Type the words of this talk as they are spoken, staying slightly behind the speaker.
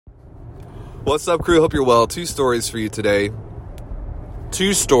What's up, crew? Hope you're well. 2 stories for you today.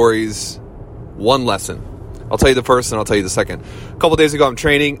 2 stories, 1 lesson. I'll tell you the first and I'll tell you the second. A couple days ago, I'm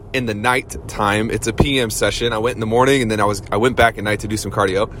training in the night time. It's a PM session. I went in the morning and then I went back at night to do some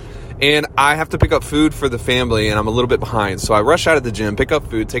cardio. And I have to pick up food for the family and I'm a little bit behind. So I rush out of the gym, pick up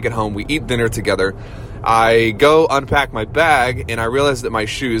food, take it home. We eat dinner together. I go unpack my bag and I realize that my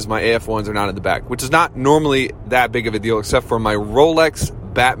shoes, my AF1s, are not in the bag, which is not normally that big of a deal except for my Rolex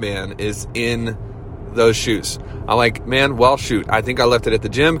Batman is in those shoes. I'm like, man, well, shoot. I think I left it at the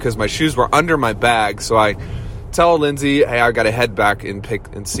gym because my shoes were under my bag. So I tell Lindsay, hey, I got to head back and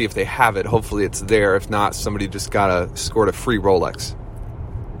pick and see if they have it. Hopefully it's there. If not, somebody just scored a free Rolex.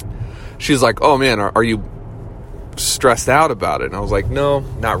 She's like, oh man, are you stressed out about it? And I was like, no,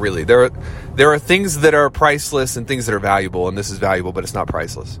 not really. There are things that are priceless and things that are valuable, and this is valuable, but it's not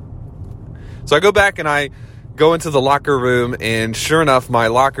priceless. So I go back and I go into the locker room, and sure enough, my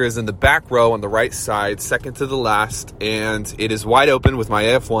locker is in the back row on the right side, second to the last, and it is wide open with my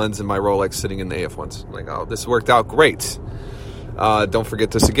AF1s and my Rolex sitting in the AF1s. I'm like, oh, this worked out great. Don't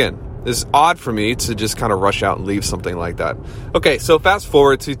forget this again. This is odd for me to just kind of rush out and leave something like that. Okay, so fast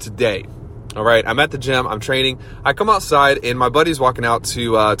forward to today. All right, I'm at the gym, I'm training. I come outside, and my buddy's walking out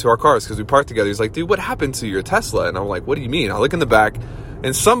to our cars because we parked together. He's like, dude, what happened to your Tesla? And I'm like, what do you mean? I look in the back,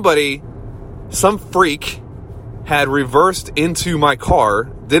 and some freak had reversed into my car,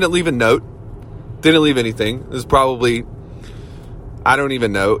 didn't leave a note, didn't leave anything. It was probably, I don't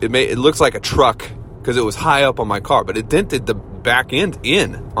even know. It looks like a truck because it was high up on my car, but it dented the back end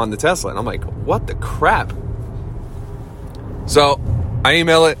in on the Tesla. And I'm like, what the crap? So I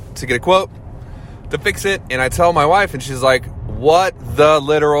email it to get a quote to fix it. And I tell my wife and she's like, what the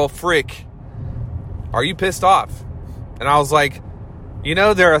literal frick? Are you pissed off? And I was like, you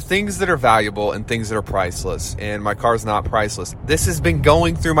know, there are things that are valuable and things that are priceless, and my car's not priceless. This has been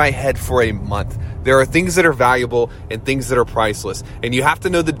going through my head for a month. There are things that are valuable and things that are priceless, and you have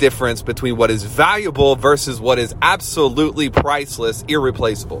to know the difference between what is valuable versus what is absolutely priceless,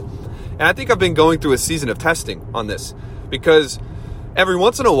 irreplaceable. And I think I've been going through a season of testing on this, because every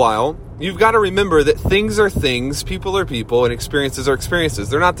once in a while, you've got to remember that things are things, people are people, and experiences are experiences.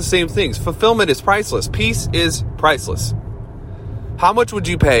 They're not the same things. Fulfillment is priceless. Peace is priceless. How much would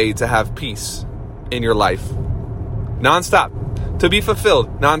you pay to have peace in your life? Nonstop. To be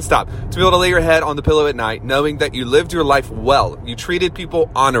fulfilled, nonstop. To be able to lay your head on the pillow at night, knowing that you lived your life well. You treated people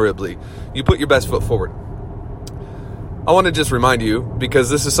honorably. You put your best foot forward. I want to just remind you,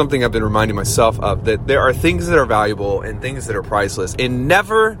 because this is something I've been reminding myself of, that there are things that are valuable and things that are priceless. And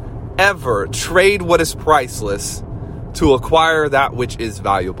never, ever trade what is priceless to acquire that which is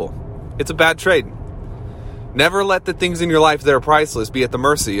valuable. It's a bad trade. Never let the things in your life that are priceless be at the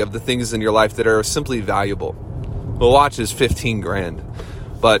mercy of the things in your life that are simply valuable. The watch is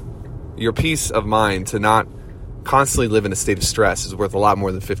 $15,000, but your peace of mind to not constantly live in a state of stress is worth a lot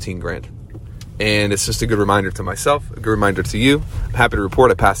more than $15,000. And it's just a good reminder to myself, a good reminder to you. I'm happy to report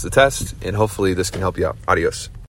I passed the test, and hopefully this can help you out. Adios.